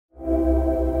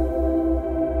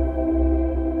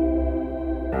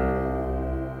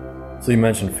So you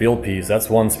mentioned field peas. That's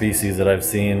one species that I've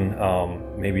seen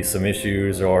maybe some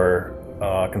issues or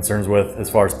concerns with as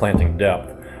far as planting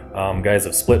depth. Guys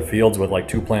have split fields with like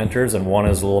 2 planters, and one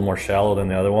is a little more shallow than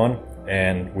the other one,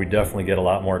 and we definitely get a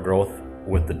lot more growth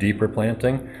with the deeper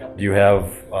planting. Do you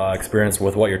have experience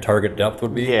with what your target depth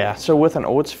would be? Yeah, so with an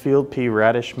oats field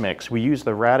pea-radish mix, we use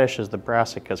the radish as the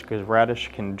brassicas because radish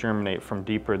can germinate from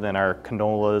deeper than our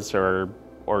canolas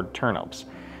or turnips.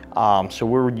 So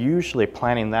we're usually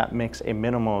planting that mix a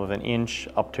minimum of 1 inch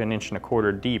up to 1.25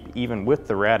 inches deep, even with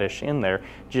the radish in there,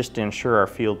 just to ensure our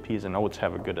field peas and oats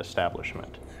have a good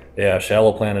establishment. Yeah,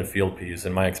 shallow planted field peas,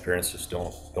 in my experience, just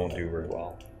don't do very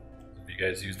well. Have you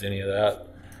guys used any of that?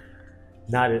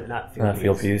 Not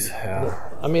field peas. Yeah.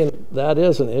 I mean, that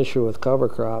is an issue with cover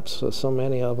crops. So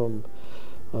many of them,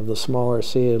 of the smaller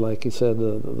seed, like you said,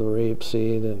 the rape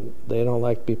seed, and they don't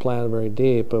like to be planted very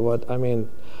deep. But the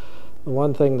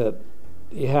one thing that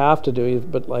you have to do,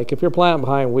 but like if you're planting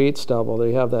behind wheat stubble,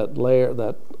 you have that layer,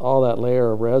 all that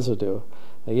layer of residue.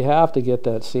 Now you have to get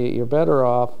that seed. You're better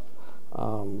off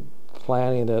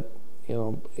planting it.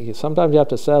 Sometimes you have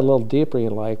to set a little deeper,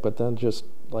 but then just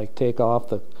like take off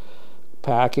the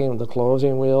packing, the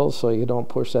closing wheels, so you don't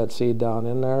push that seed down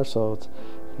in there. So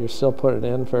you're still putting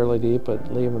it in fairly deep,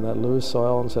 but leaving that loose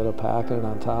soil instead of packing it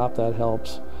on top. That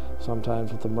helps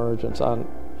sometimes with emergence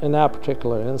in that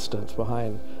particular instance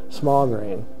behind small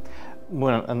grain.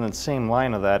 Well, on the same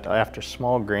line of that, after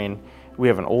small grain, we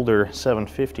have an older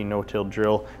 750 no-till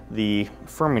drill. The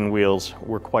firming wheels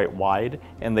were quite wide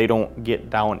and they don't get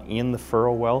down in the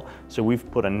furrow well, so we've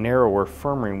put a narrower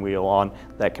firming wheel on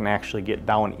that can actually get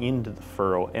down into the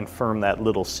furrow and firm that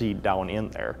little seed down in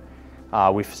there.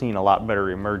 We've seen a lot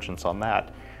better emergence on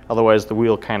that. Otherwise the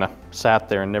wheel kind of sat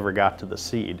there and never got to the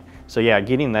seed. So yeah,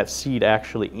 getting that seed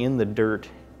actually in the dirt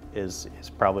is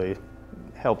probably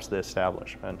helps the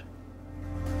establishment.